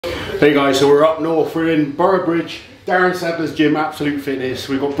Hey guys, so we're up north, we're in Boroughbridge, Darren Sadler's gym, Absolute Fitness.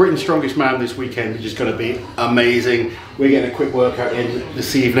 We've got Britain's Strongest Man this weekend, which is going to be amazing. We're getting a quick workout in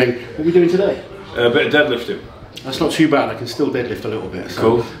this evening. What are we doing today? A bit of deadlifting. That's not too bad, I can still deadlift a little bit. So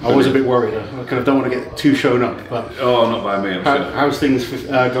cool. I was a bit worried, I kind of don't want to get too shown up. But oh, not by me, I'm sure. How's things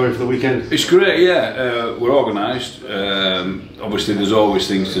going for the weekend? It's great, yeah. We're organised. Obviously there's always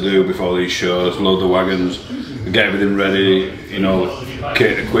things to do before these shows, load the wagons, get everything ready, you know,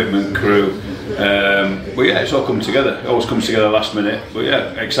 kit, equipment, crew. But yeah, it's all come together. It always comes together last minute. But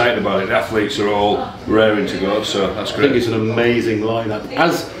yeah, excited about it. The athletes are all raring to go, so that's great. I think it's an amazing lineup.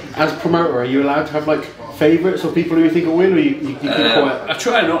 As promoter, are you allowed to have like favourites or people who you think will win, or you keep quiet? I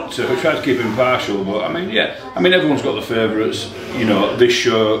try not to. I try to keep impartial, but I mean, yeah. I mean, everyone's got the favourites. You know, this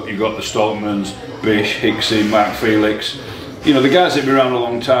show you've got the Strongmans, Bish, Hicksy, Mark Felix. You know, the guys that have been around a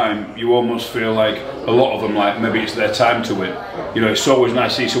long time, you almost feel like a lot of them, like maybe it's their time to win. You know, it's always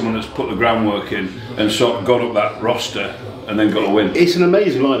nice to see someone that's put the groundwork in and sort of gone up that roster and then got a win. It's an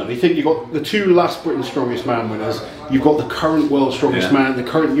amazing lineup. You think you've got the two last Britain's Strongest Man winners, you've got the current World's Strongest Man, the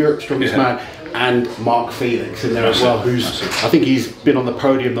current Europe's Strongest Man, and Mark Felix in there as well, who's, I think he's been on the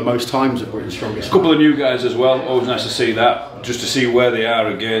podium the most times at Britain's Strongest Man. A couple of new guys as well, always nice to see that, just to see where they are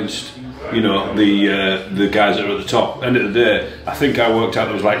against, you know, the guys that are at the top. End of the day, I think I worked out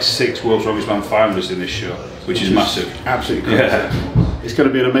there was like 6 World's Strongest Man finalists in this show, which is massive. Absolutely crazy. Yeah. It's going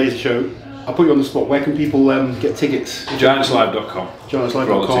to be an amazing show. I'll put you on the spot. Where can people get tickets? GiantsLive.com.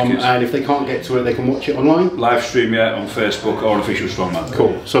 GiantsLive.com, and if they can't get to it, they can watch it online? Live stream, yeah, on Facebook or Official Strongman.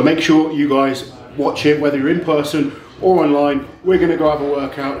 Cool. So make sure you guys watch it, whether you're in person or online. We're going to go have a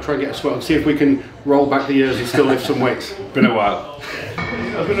workout, try and get a sweat, and see if we can roll back the years and still lift some weights. Been a while.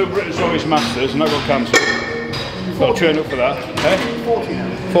 I've been to Britain's Strongest Masters and I got cancelled. Got to train up for that. Eh? 40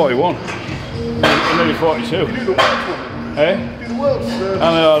 now. 41. I'm nearly 42. You do the world, eh? Do the world.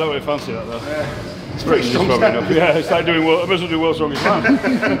 I know, I don't really fancy that though. Yeah. It's pretty strong. Yeah, it's like doing world, I must do World's Strongest Man.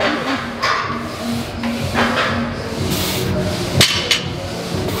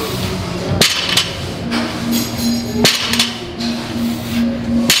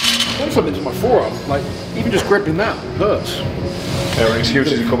 Something to my forearm, like even just gripping that hurts. Yeah,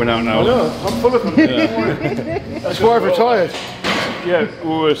 excuses are coming out now. I know, I'm full of them. Yeah. That's why I've retired. Yeah, we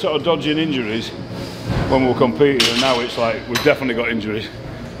were sort of dodging injuries when we were competing, and now it's like we've definitely got injuries.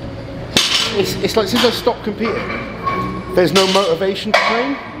 It's like since I stopped competing, there's no motivation to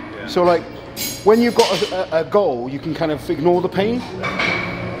train. Yeah. So like when you've got a goal, you can kind of ignore the pain.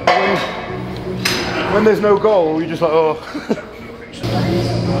 When there's no goal, you're just like, oh.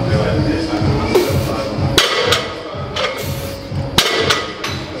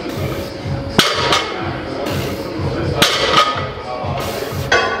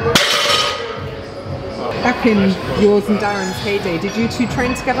 Back in yours and Darren's heyday, did you two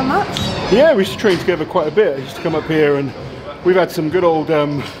train together much? Yeah, we used to train together quite a bit. I used to come up here and we've had some good old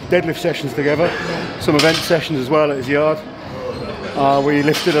deadlift sessions together, some event sessions as well at his yard. We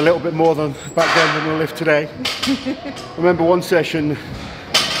lifted a little bit more than back then than we'll lift today. I remember one session,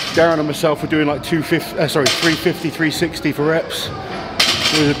 Darren and myself were doing like 350, 360 for reps.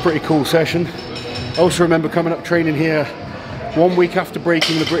 It was a pretty cool session. I also remember coming up training here 1 week after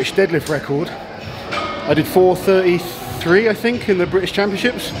breaking the British deadlift record. I did 433, I think, in the British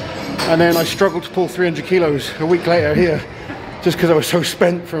Championships, and then I struggled to pull 300 kilos a week later here, just because I was so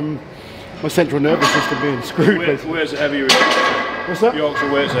spent from my central nervous system being screwed. Where's it heavier? What's that? Yorkshire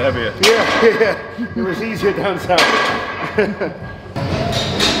weights are heavier. Yeah, it was easier down south.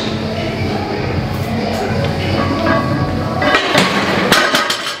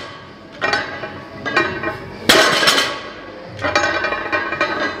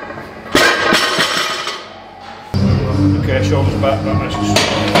 Okay, shoulders back, that nice and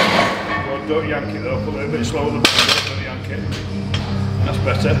slow. Don't yank it though, put it a bit slower than don't yank it. That's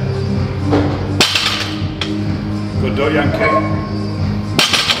better. Good, don't yank it.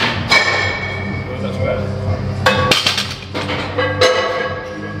 Good, that's better.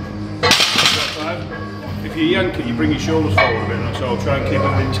 If you yank it, you bring your shoulders forward a bit, that's all. Try and keep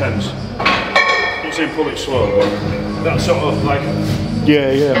it intense. I'm not saying pull it slow, but that's sort of like...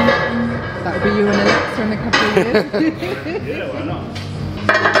 Yeah. That would be you and Alexa in a couple of years. Yeah, why not?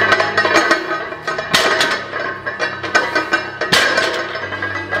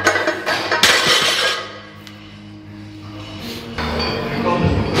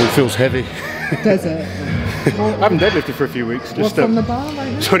 It feels heavy. Does it? I haven't deadlifted for a few weeks. What's on the bar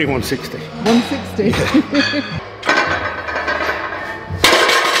right now? 2160. 160? Yeah.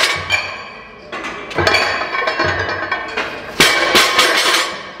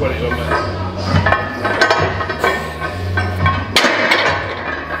 What is on there?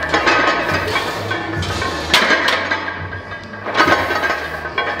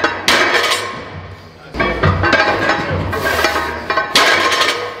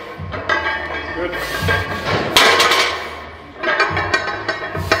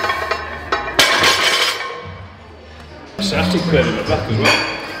 sciatic pain in the back as well.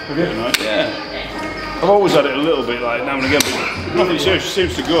 Have you? Yeah. I've always had it a little bit like now and again, but nothing serious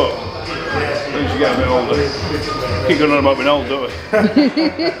seems to go. As you get a bit older. Keep going on about being old, don't we?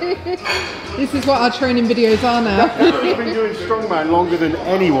 This is what our training videos are now. You've been doing strongman longer than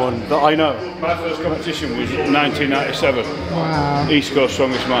anyone that I know. My first competition was 1997. Wow. East Coast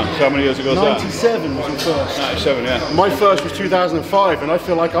Strongest Man. So how many years ago was that? 97 was your first. 97, yeah. My first was 2005, and I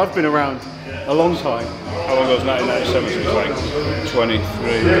feel like I've been around a long time. How long ago was 1997? So it was like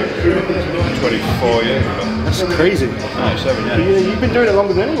 24 years ago. That's crazy. 97, yeah. You've been doing it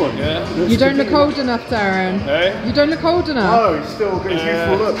longer than anyone. Yeah. You don't look old enough, Darren. Hey? You don't look old enough. Oh, he's still got his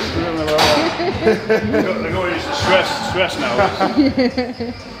youthful look. They're going into stress now.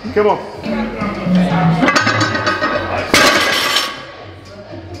 Come on.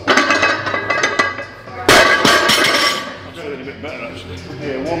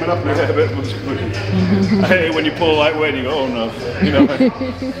 Yeah, warming up now. Yeah, a bit. I hate it when you pull a light weight and you go, oh no. You know.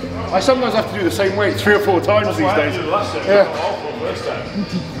 I sometimes have to do the same weight 3 or 4 times these days. Yeah.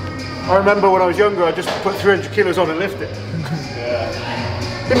 I remember when I was younger, I just put 300 kilos on and lift it.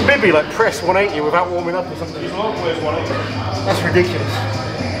 Yeah. Didn't Bibby like press 180 without warming up or something? He's always 180. That's ridiculous.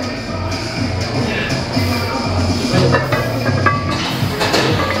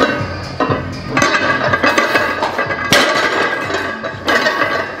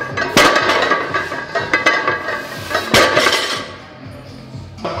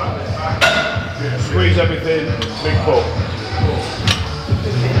 Squeeze everything, big pull.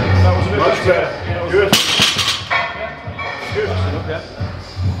 That was a bit much better. Good. Good. Okay.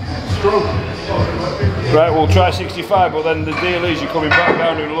 Strong. Right, we'll try 65, but then the deal is you're coming back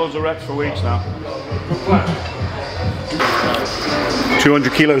down doing loads of reps for weeks now. Good plan.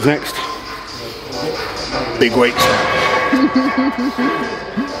 200 kilos next. Big weights.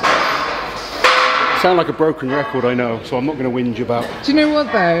 Sound like a broken record, I know, so I'm not going to whinge about. Do you know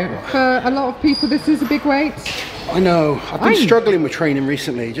what though? For a lot of people, this is a big weight. I know. I've been struggling with training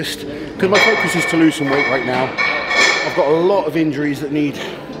recently, just because my focus is to lose some weight right now. I've got a lot of injuries that need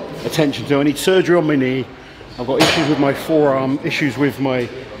attention to. I need surgery on my knee. I've got issues with my forearm, issues with my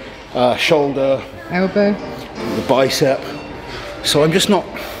shoulder, Elbow. the bicep. So I'm just not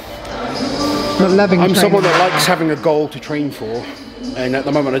loving I'm training. someone that likes having a goal to train for, and at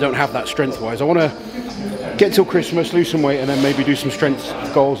the moment I don't have that strength-wise. I want to get till Christmas, lose some weight, and then maybe do some strength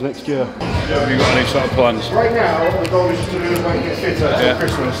goals next year. Have you got any sort of plans? Right now, the goal is just to lose weight and get fitter till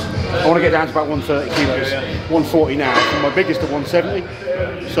Christmas. I want to get down to about 130 kilos, 140 now. I'm my biggest at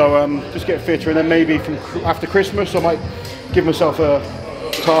 170, so just get fitter, and then maybe from after Christmas I might give myself a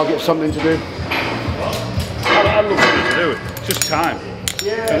target, something to do. I'm looking to do it. It's just time.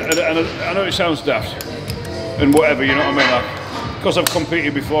 Yeah. And I know it sounds daft and whatever, you know what I mean. Like, because I've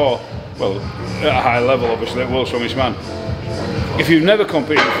competed before, well, at a high level, obviously, at World's Strongest Man. If you've never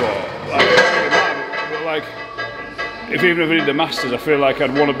competed before, like if even if I did the Masters, I feel like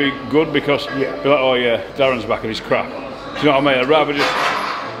I'd want to be good because be like, oh yeah, Darren's back and he's crap. Do you know what I mean? I'd rather just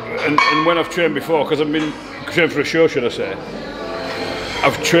and when I've trained before, because I've been trained for a show, should I say,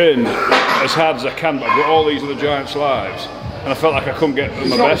 I've trained as hard as I can, but I've got all these other giants' lives, and I felt like I couldn't get my best.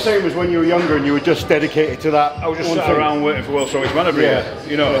 It's not the same as when you were younger and you were just dedicated to that. I was just sat around waiting for World's Strongest Man every year,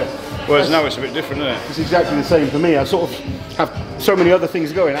 you know. Whereas now it's a bit different, isn't it? It's exactly the same for me. I sort of have so many other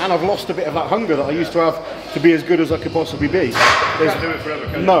things going, and I've lost a bit of that hunger that I used to have to be as good as I could possibly be. You can't do it forever,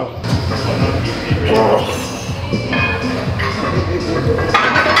 can you? No.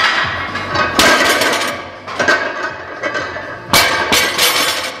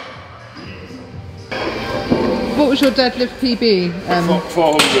 What was your deadlift PB?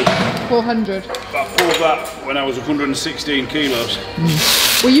 400. 400. I pulled that when I was 116 kilos.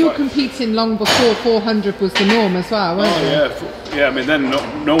 Well, you were competing long before 400 was the norm as well, weren't you? Yeah. I mean, then no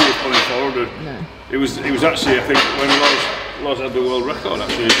one was pulling 400. No. It was actually, I think, when Laurence had the world record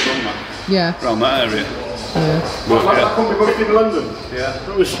actually in Strongman. Yeah. Around that area. Yeah. But, Like that one we both did in London. Yeah.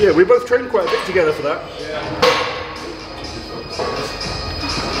 That was, we both trained quite a bit together for that.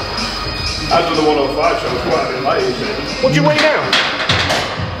 I've done the 105, so I was quite a bit light, you see. What do you weigh now?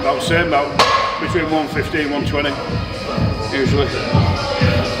 About the same, about between 115 and 120, usually.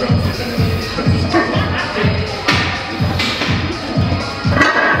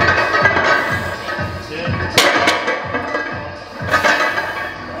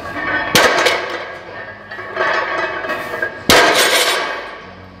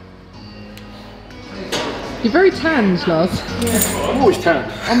 You're very tanned, Lars. I'm always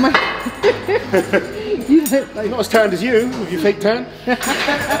tanned. On my you look like Not as tanned as you, with your fake tan.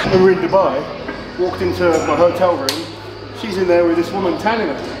 When we were in Dubai, walked into my hotel room, She's in there with this woman tanning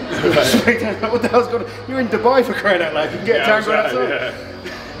her. What the hell's going on? You're in Dubai for crying out loud. You can get a tan right outside. Yeah.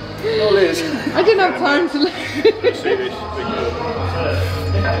 Oh, Liz. I didn't have time to look. Let's see this.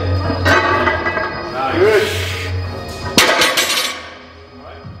 Good.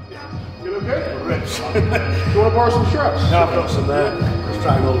 You look good? Ribs. You want to borrow some straps? No, I've got some there. Let's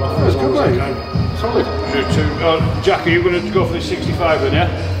try and hold off. That's good, mate. Solid. Jack, are you going to go for this 65 then, yeah?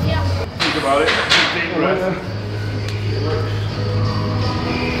 Yeah. Think about it. Deep breath.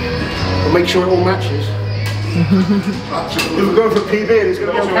 We'll make sure it all matches. If we're going for PB and it's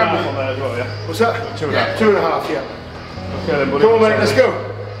going to be on camera. On there as well, yeah? What's that? 2.5. 2.5, yeah. Okay then, buddy. Come on, mate, let's go.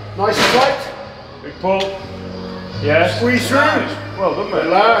 Nice and tight. Big pull. Yes. Squeeze through. Nice. Well done, mate.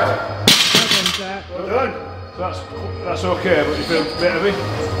 Relax. Well Well done. That's okay, but you feel a bit heavy?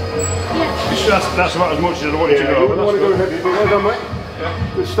 Yeah. That's about as much as I want you to go. You want to go heavy, but well done, mate.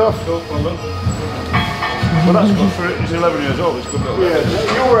 Yeah. Good stuff. Cool, well done. Well, that's good for it. He's 11 years old. It's good.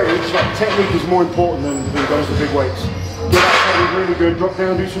 Yeah, your age, like, technique is more important than going to big weights. Yeah, that's technique really good. Drop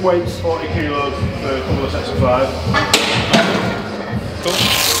down, do some weights. 40 kilos for a couple of sets of 5. Cool.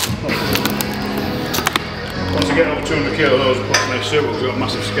 Once I get over 200 kilos, I'll put on my suit. We've got a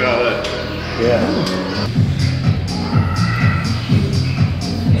massive scar there. Yeah.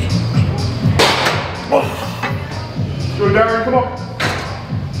 Go, Darren, come on.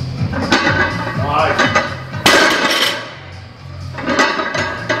 Nice.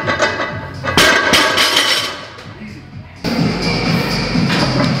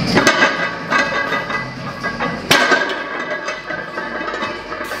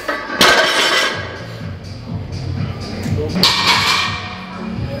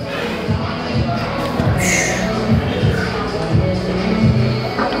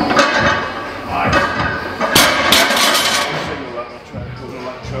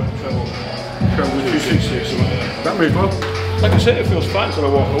 That moved well. Like I said, it feels fine until I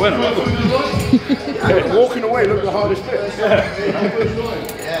walk away. Walking away looked the hardest bit. Yeah,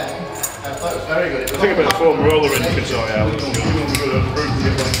 I thought it was very good. I think a bit of foam roller in can sort it out. Put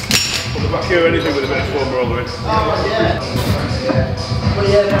the back here, anything with a bit of foam roller in. Oh, yeah. But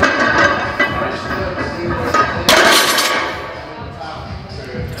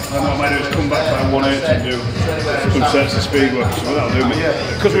And what I might do is come back by 180 and do some sets of speed work. So that'll do me.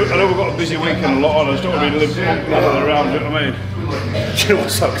 Because I know we've got a busy week and a lot on. I just don't want to be living around. Do you know what I mean? Do you know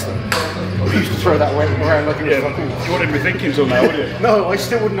what sucks though? We used to throw that weight around like it was fucking... You wouldn't be thinking till now, would you? No, I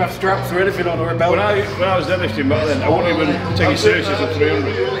still wouldn't have straps or anything on or a belt. When I was deadlifting back then, I wouldn't even take it seriously for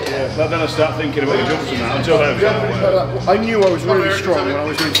 300. But then I start thinking about the jumps and that until then. I knew I was really strong when I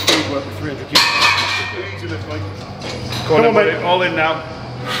was doing speed work with 300 kilos. Come on, mate. All in now.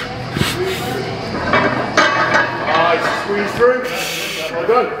 Nice, squeeze through. Well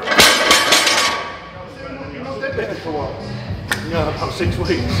done. You've not deadlifted for a while? yeah, about 6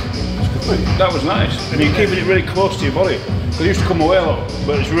 weeks. That was nice. And you're keeping it really close to your body. Because it used to come away a lot,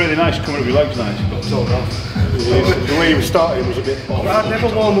 but it's really nice coming up your legs nice. It's all off. The way you were starting was a bit off. I'd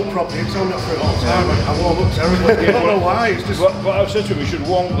never warm up properly, because I'm not for it all the time. I warm up terribly. I don't know why, it's just... But I've said to him, you should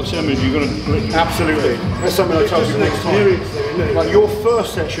warm up the same as you're going to... Absolutely. That's something I tell you next time. Like your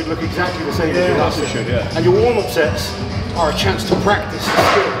first set should look exactly the same as your last set. Should, yeah. And your warm-up sets are a chance to practice the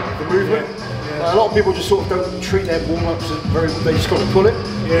skill, the movement. A lot of people just sort of don't treat their warm-ups as very... They just got to pull it.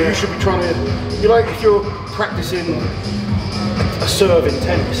 You should be trying to... You're like if you're practicing a serve in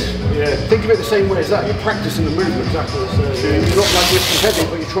tennis. Think of it the same way as that. You're practicing the movement exactly the same. You're not like lifting heavy,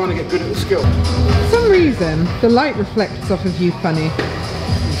 but you're trying to get good at the skill. For some reason, the light reflects off of you funny.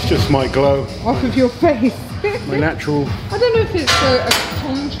 It's just my glow. Off of your face. My natural... I don't know if it's a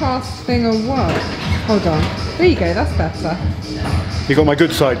contrast thing or what. Hold on. There you go, that's better. You got my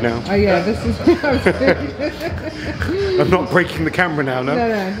good side now. Oh yeah, this is... I'm not breaking the camera now, no?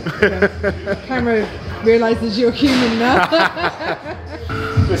 No. Camera realises you're human now.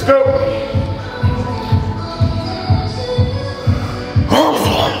 Let's go!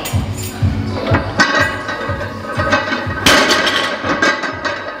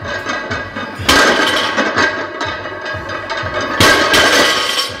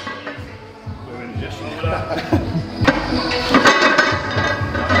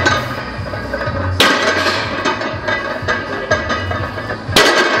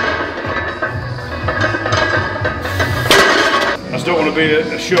 I just don't want to be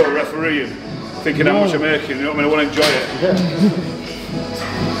a show referee and thinking how much I'm making, you know what I mean? I want to enjoy it.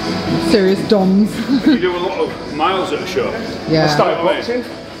 Serious doms. You do a lot of miles at a show. Yeah. I started boxing,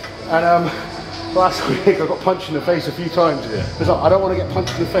 and last week I got punched in the face a few times. It's like, I don't want to get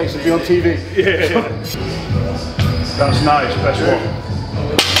punched in the face and be on TV. That's nice, best one.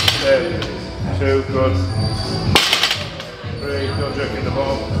 2, good. jerking the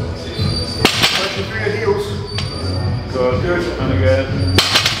ball. Pressure through your heels. Good. Good. And again.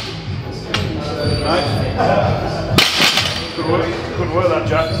 Nice. Good work that,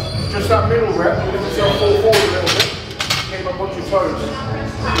 Jack. Just that middle rep, let yourself fall forward a little bit. Keep up on your toes.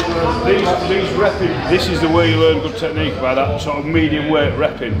 These repping, this is the way you learn good technique, by that sort of medium weight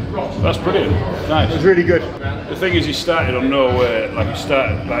repping. That's brilliant. Nice. It's really good. The thing is, he started on no weight, like he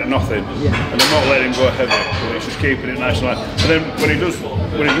started like nothing, and they're not letting him go heavy. But he's just keeping it nice and light. And then when he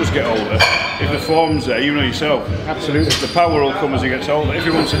does get older, if the form's there, you know yourself. Absolutely. The power will come as he gets older. If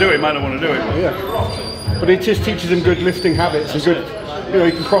he wants to do it, he might not want to do it. Yeah. But it just teaches him good lifting habits and good. You know,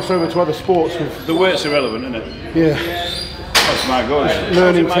 he can cross over to other sports with. The weight's irrelevant, isn't it? Yeah. That's my go.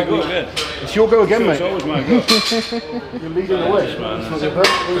 Learning my go again. It's your go again, mate. It's always my go. You're leading the way. Where's your belt?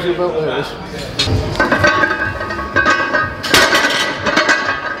 Where's your belt? There it is.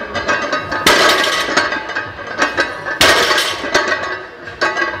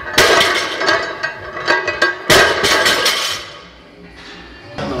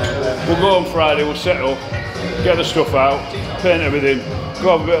 We'll go on Friday, we'll settle, get the stuff out, paint everything,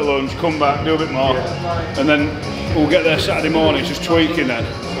 go have a bit of lunch, come back, do a bit more, and then we'll get there Saturday morning, it's just tweaking then.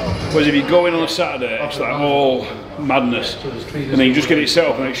 Whereas if you go in on a Saturday, it's like all madness, and then you just get it set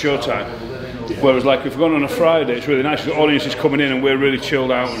up and it's showtime. Whereas like if we're going on a Friday, it's really nice, the audience is coming in and we're really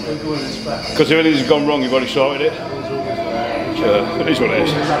chilled out. Because if anything's gone wrong, you've already sorted it. So it is what it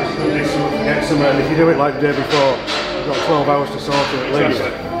is. If you do it like the day before, you've got 12 hours to sort it at least.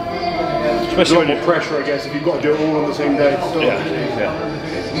 Especially when more pressure, I guess, if you've got to do it all on the same day. Yeah.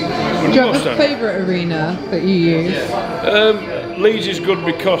 Do you have a favourite arena that you use? Leeds is good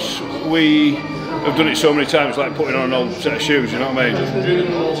because we have done it so many times, like putting on an old set of shoes, you know what I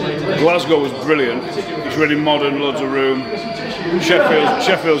mean? Glasgow was brilliant, it's really modern, loads of room.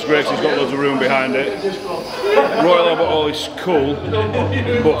 Sheffield's great, it's got loads of room behind it. Royal Albert Hall is cool,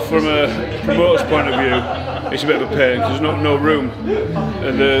 but from a promoter's point of view, it's a bit of a pain because there's no room.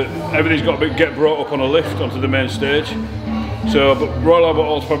 And everything's got to get brought up on a lift onto the main stage. So, but Royal Albert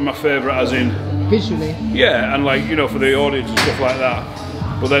Hall's probably my favourite, as in visually. Yeah, and like, you know, for the audience and stuff like that.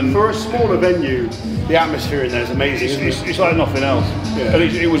 But then for a smaller venue, the atmosphere in there is amazing. It's like nothing else. Yeah. And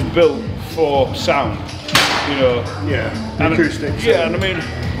it was built for sound, you know. Yeah, and acoustics. Yeah, and I mean,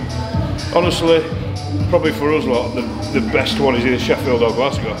 honestly, probably for us lot, the best one is either Sheffield or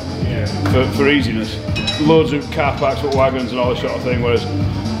Glasgow. Yeah. For easiness, loads of car parks with wagons and all this sort of thing. Whereas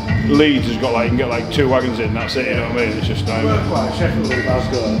Leeds has got like, you can get like 2 wagons in, that's it, you know what I mean? It's just like Sheffield and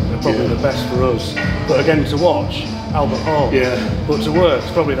Glasgow are probably the best for us. But again, to watch, Albert Hall. Yeah. But to work,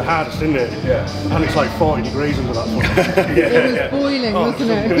 it's probably the hardest, isn't it? Yeah. And it's like 40 degrees under that one. It was boiling,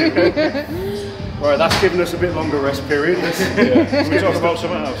 wasn't it? Right, that's given us a bit longer rest period. Yeah. We talk about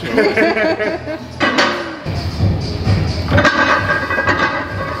something else.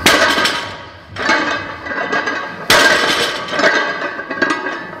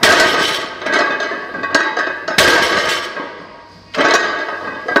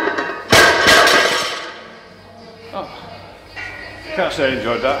 Can't say I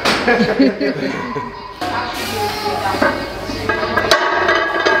enjoyed that.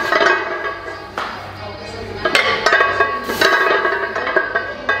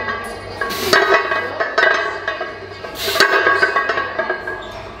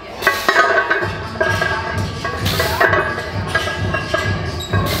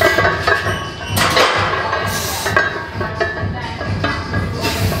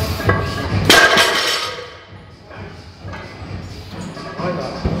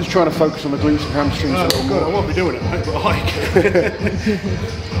 Trying to focus on the glutes and hamstrings a little more. I won't be doing it, mate, but I like it.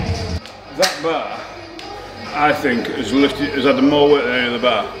 That bar, I think, has had the more weight than any other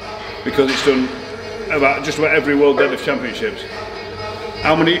bar because it's done just about every World Deadlift Championships.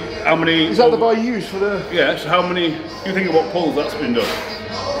 How many? Is that the bar you use for the? Yes. How many? You think of what pulls that's been done?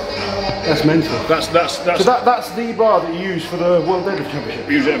 That's mental. That's. So that's the bar that you use for the World Deadlift Championship.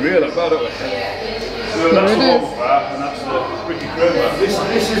 We use it every year, that bar, don't we? So that's the Wolf bar, and that's the Ricky Crane bar.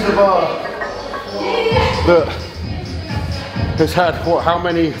 This is the bar that has had what? How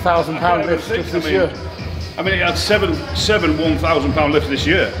many £1,000 lifts just this year? I mean, it had seven £1,000 lifts this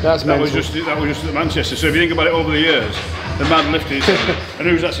year. That was just at Manchester. So if you think about it over the years, the man lifted, and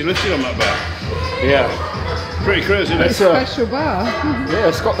who's actually lifted on that bar? Yeah. Pretty crazy, isn't it? It's a special bar.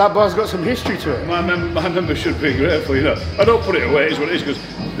 Yeah, that bar's got some history to it. My members should be grateful, you know. I don't put it away, it's what it is, because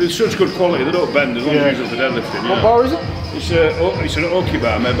there's such good quality, they don't bend as long as you use it for deadlifting. What bar is it? It's an Oki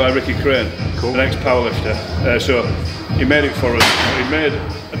bar made by Ricky Crane, an ex-powerlifter. So he made it for us. He made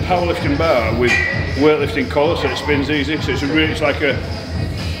a powerlifting bar with weightlifting collars, so it spins easy. So it's like they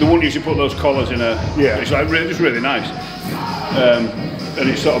wouldn't usually put those collars in a. Yeah. It's like just really nice. and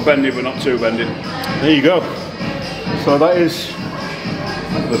it's sort of bendy but not too bendy. There you go. So that is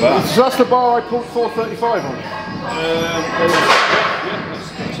The bar. So that's the bar I pulled 435 on. Yeah,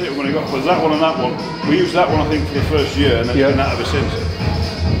 that's it. We're going to go for that one and that one. We used that one I think for the first year, and then it's been that ever since.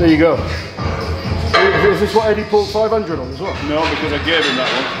 There you go. Is this what Eddie pulled 500 on as well? No, because I gave him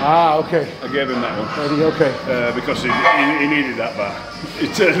that one. Ah, okay. I gave him that one. Eddie, okay. Because he needed that bar.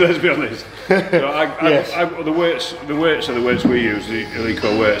 Let's be honest. So the weights are the weights we use, the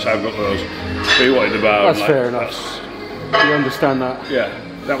Eleiko weights. I've got those. So he wanted the bar. That's fair enough. You understand that? Yeah,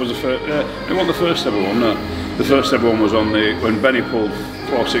 that was the first. It wasn't the first ever one. No, the first ever one was on when Benny pulled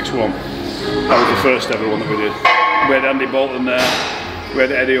 461. That was the first ever one that we did. We had Andy Bolton there. We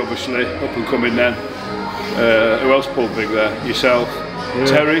had Eddie, obviously, up and coming then. Who else pulled big there? Yourself. Yeah.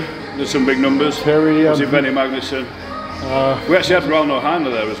 Terry, there's some big numbers. Terry, was it Benny Magnuson? We actually had Ronald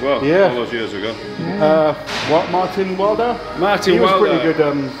Handler there as well, all those years ago. What, Martin Wilder? Martin he was Wilder. Pretty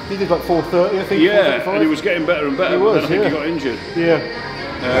good. He did like 430, I think. Yeah, and he was getting better and better, but then I think he got injured. Yeah,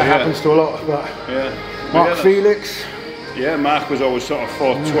 that happens to a lot. But Mark Felix. Yeah, Mark was always sort of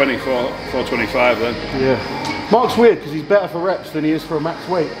 420, 425 then. Yeah. Mark's weird because he's better for reps than he is for a max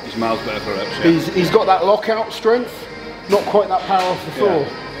weight. He's miles better for reps, yeah. He's got that lockout strength, not quite that power off the floor.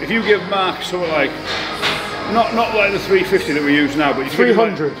 If you give Mark sort of like, not like the 350 that we use now, but you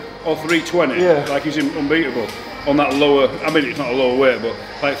 300 or 320, like he's unbeatable on that lower, I mean it's not a lower weight, but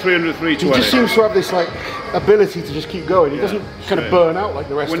like 300, 320. He just seems to have this like ability to just keep going. He doesn't kind of burn out like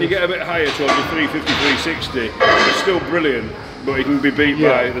the rest of us. When you get a bit higher towards the 350, 360, it's still brilliant, but he can be beat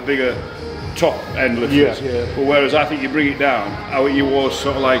by the bigger top end lifters. But whereas I think you bring it down, how it was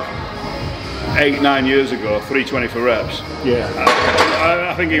sort of like 8-9 years ago, 320 for reps.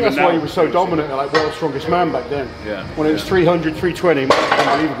 I think even that's now. why he was so dominant, like world's strongest man back then. When it was 300, 320,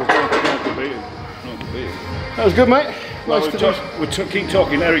 unbelievable. That was good, mate. Well, keep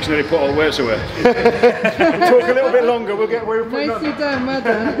talking. Eric's nearly put all the weights away. We'll talk a little bit longer. We'll get where we're nicely done, well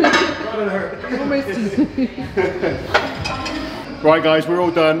done. Almost. Right, guys, we're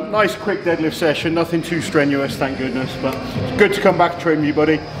all done. Nice, quick deadlift session. Nothing too strenuous, thank goodness. But it's good to come back and train with you,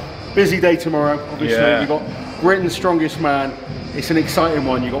 buddy. Busy day tomorrow. Obviously, you've got Britain's strongest man. It's an exciting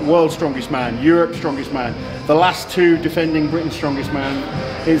one. You've got world's strongest man, Europe's strongest man. The last two defending Britain's strongest man.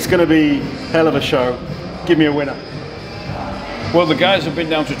 It's going to be hell of a show. Give me a winner. Well, the guys have been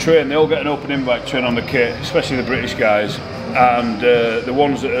down to train. They all get an open invite to train on the kit, especially the British guys. And the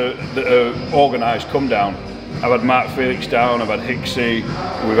ones that are organised come down. I've had Mark Felix down, I've had Hicksy,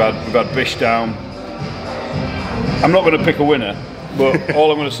 we've had Bish down. I'm not going to pick a winner, but all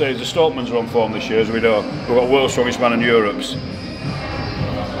I'm going to say is the Stoltmans are on form this year, as we know. We've got world's strongest man in Europe's.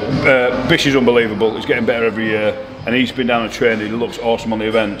 Bish is unbelievable, he's getting better every year, and he's been down and trained, he looks awesome on the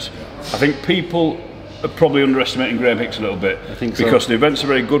events. I think people are probably underestimating Graham Hicks a little bit, because the events are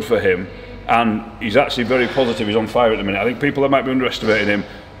very good for him, and he's actually very positive, he's on fire at the minute. I think people that might be underestimating him,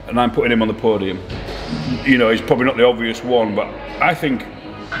 and I'm putting him on the podium. You know, he's probably not the obvious one, but I think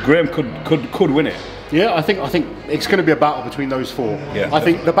Graham could win it. Yeah, I think it's going to be a battle between those four. Yeah, I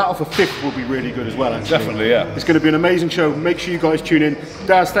think the battle for fifth will be really good as well. Actually. Definitely, yeah. It's going to be an amazing show. Make sure you guys tune in.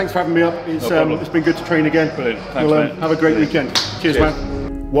 Daz, thanks for having me up. It's been good to train again. Brilliant. Thanks, mate. Have a great weekend. Cheers,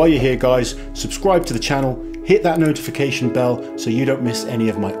 man. While you're here, guys, subscribe to the channel, hit that notification bell so you don't miss any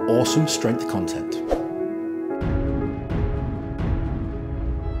of my awesome strength content.